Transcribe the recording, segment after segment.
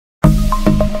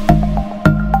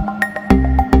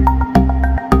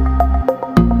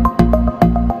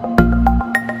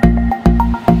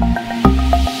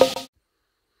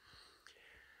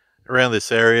around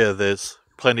this area there's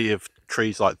plenty of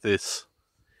trees like this,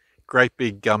 great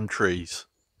big gum trees.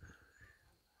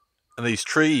 And these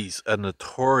trees are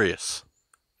notorious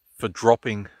for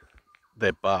dropping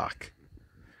their bark.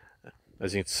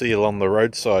 As you can see along the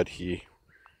roadside here,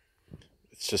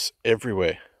 it's just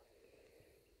everywhere.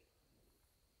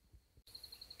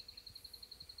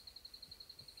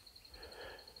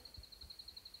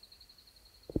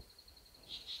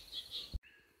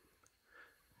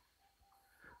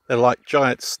 They're like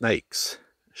giant snakes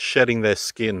shedding their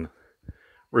skin,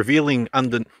 revealing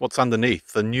what's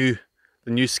underneath, the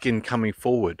new skin coming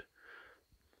forward,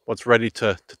 what's ready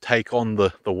to take on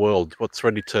the world, what's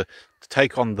ready to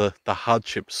take on the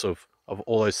hardships of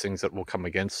all those things that will come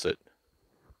against it.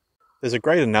 There's a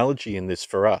great analogy in this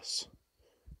for us,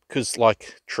 because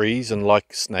like trees and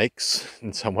like snakes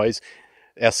in some ways,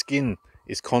 our skin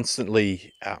is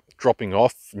constantly dropping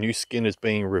off, new skin is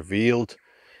being revealed,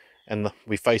 and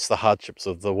we face the hardships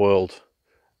of the world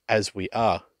as we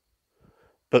are.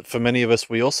 But for many of us,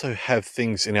 we also have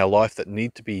things in our life that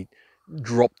need to be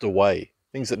dropped away,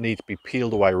 things that need to be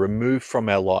peeled away, removed from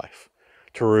our life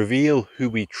to reveal who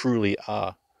we truly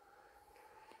are.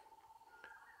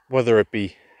 Whether it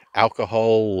be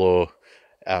alcohol or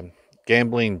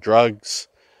gambling, drugs,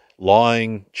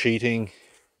 lying, cheating,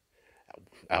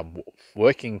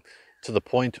 working to the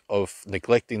point of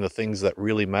neglecting the things that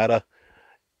really matter.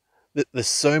 There's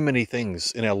so many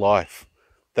things in our life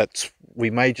that we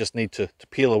may just need to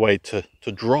peel away, to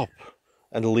drop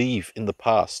and leave in the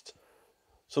past.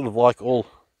 Sort of like all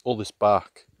this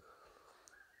bark.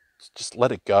 Just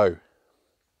let it go.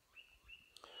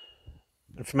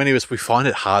 And for many of us, we find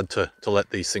it hard to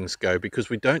let these things go because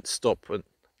we don't stop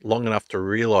long enough to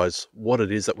realize what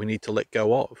it is that we need to let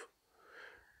go of.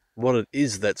 What it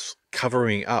is that's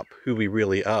covering up who we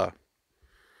really are.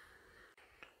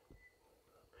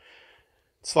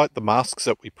 It's like the masks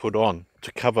that we put on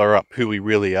to cover up who we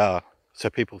really are, so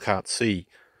people can't see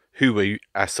who we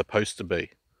are supposed to be.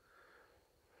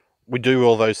 We do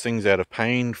all those things out of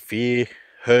pain, fear,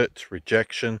 hurt,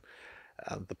 rejection,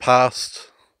 the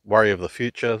past, worry of the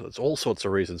future. There's all sorts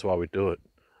of reasons why we do it.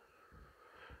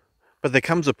 But there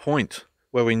comes a point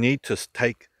where we need to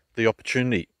take the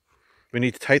opportunity. We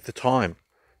need to take the time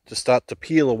to start to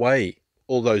peel away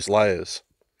all those layers,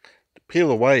 to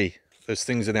peel away those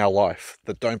things in our life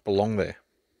that don't belong there.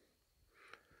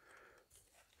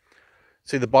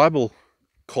 See, the Bible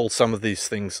calls some of these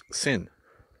things sin.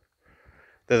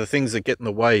 They're the things that get in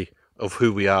the way of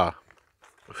who we are,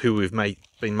 of who we've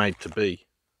been made to be.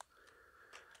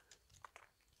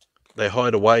 They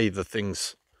hide away the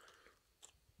things,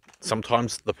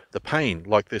 sometimes the pain,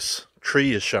 like this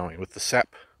tree is showing with the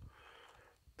sap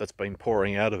that's been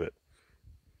pouring out of it.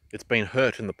 It's been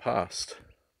hurt in the past.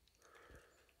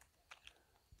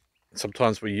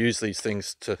 Sometimes we use these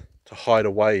things to hide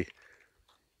away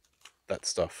that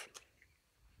stuff.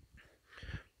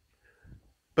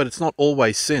 But it's not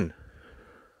always sin.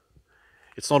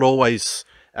 It's not always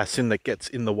a sin that gets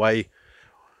in the way.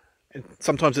 And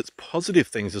sometimes it's positive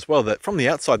things as well, that from the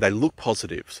outside they look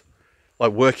positives,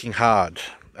 like working hard,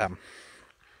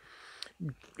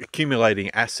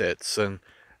 accumulating assets and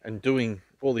doing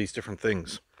all these different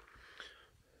things.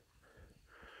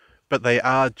 But they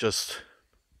are just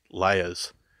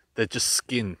layers. They're just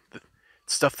skin,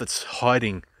 stuff that's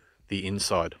hiding the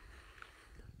inside.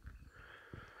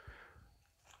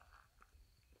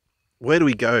 Where do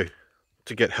we go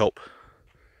to get help?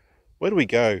 Where do we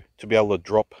go to be able to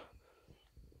drop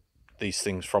these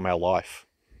things from our life?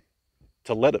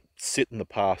 To let it sit in the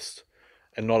past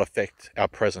and not affect our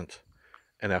present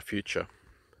and our future?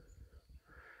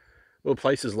 Well,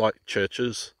 places like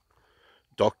churches,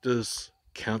 doctors,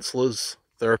 counselors,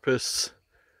 therapists,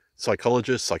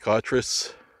 psychologists,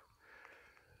 psychiatrists.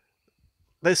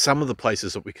 There's some of the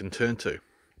places that we can turn to.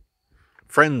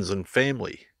 Friends and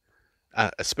family,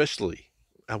 especially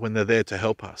when they're there to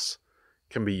help us,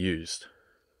 can be used.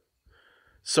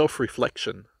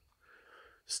 Self-reflection,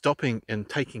 stopping and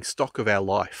taking stock of our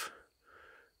life.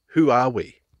 Who are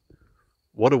we?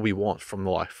 What do we want from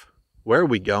life? Where are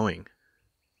we going?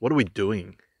 What are we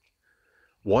doing?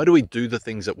 Why do we do the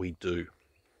things that we do?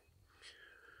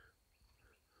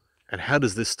 And how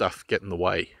does this stuff get in the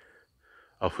way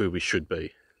of who we should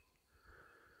be?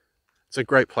 It's a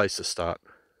great place to start.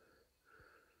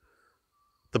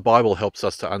 The Bible helps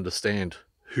us to understand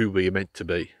who we are meant to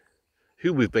be,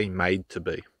 who we've been made to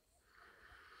be.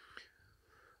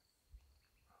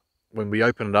 When we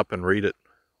open it up and read it,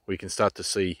 we can start to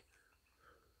see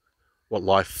what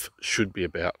life should be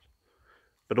about,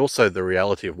 but also the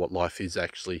reality of what life is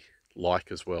actually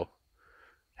like as well.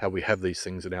 How we have these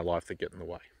things in our life that get in the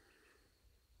way.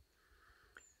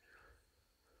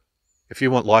 If you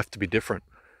want life to be different,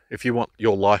 if you want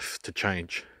your life to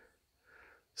change,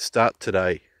 start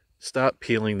today. Start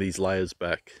peeling these layers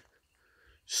back.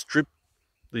 Strip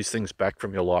these things back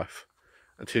from your life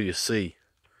until you see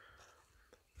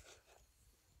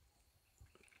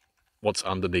what's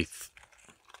underneath,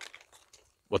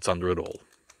 what's under it all.